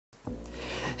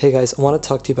Hey guys, I want to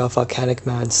talk to you about Volcanic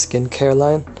Man's skincare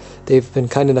line. They've been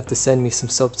kind enough to send me some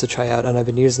soaps to try out, and I've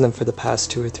been using them for the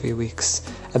past 2 or 3 weeks.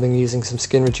 I've been using some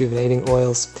skin rejuvenating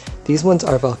oils. These ones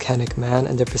are Volcanic Man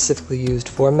and they're specifically used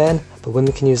for men, but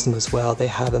women can use them as well. They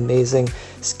have amazing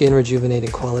skin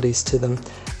rejuvenating qualities to them.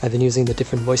 I've been using the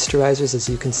different moisturizers, as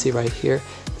you can see right here.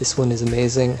 This one is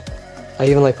amazing. I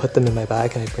even put them in my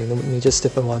bag and I bring them with me just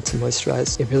if I want to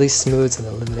moisturize. It really smooths and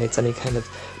eliminates any kind of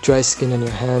dry skin on your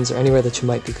hands or anywhere that you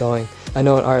might be going. I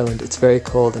know in Ireland it's very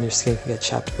cold and your skin can get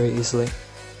chapped very easily.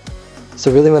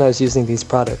 So really when I was using these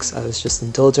products, I was just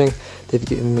indulging. They've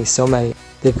given me so many.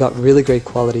 They've got really great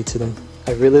quality to them.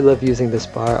 I really love using this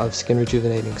bar of skin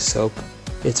rejuvenating soap.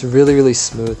 It's really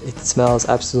smooth. It smells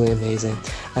absolutely amazing.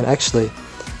 And actually,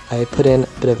 I put in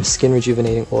a bit of a skin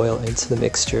rejuvenating oil into the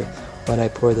mixture when I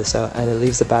pour this out, and it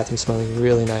leaves the bathroom smelling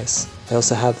really nice. I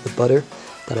also have the butter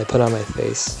that I put on my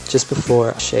face just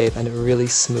before I shave, and it really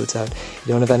smooths out.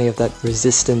 You don't have any of that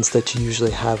resistance that you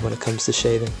usually have when it comes to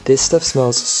shaving. This stuff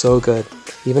smells so good.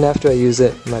 Even after I use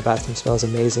it, my bathroom smells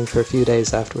amazing for a few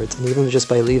days afterwards, and even just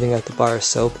by leaving out the bar of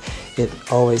soap, it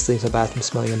always leaves my bathroom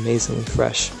smelling amazingly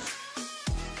fresh.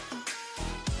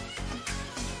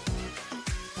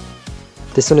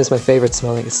 This one is my favorite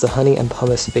smelling. It's the Honey and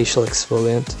Pumice Facial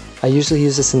Exfoliant. I usually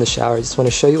use this in the shower. I just want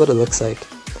to show you what it looks like.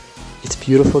 It's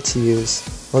beautiful to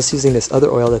use. I'm also using this other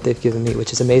oil that they've given me,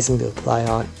 which is amazing to apply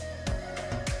on.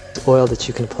 It's oil that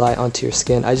you can apply onto your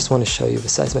skin. I just want to show you,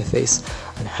 besides my face,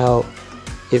 on how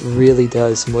it really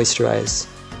does moisturize.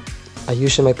 I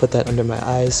usually might put that under my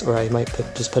eyes, or I might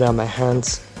just put it on my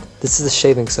hands. This is a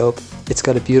shaving soap. It's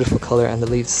got a beautiful color and it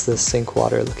leaves the sink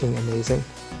water looking amazing.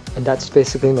 And that's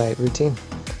basically my routine.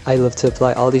 I love to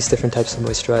apply all these different types of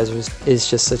moisturizers. It's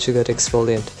just such a good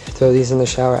exfoliant. I throw these in the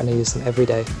shower and I use them every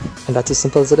day. And that's as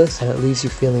simple as it is. And it leaves you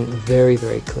feeling very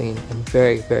clean and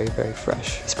very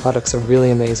fresh. These products are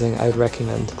really amazing. I would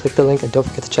recommend. Click the link and don't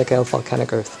forget to check out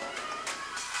Volcanic Earth.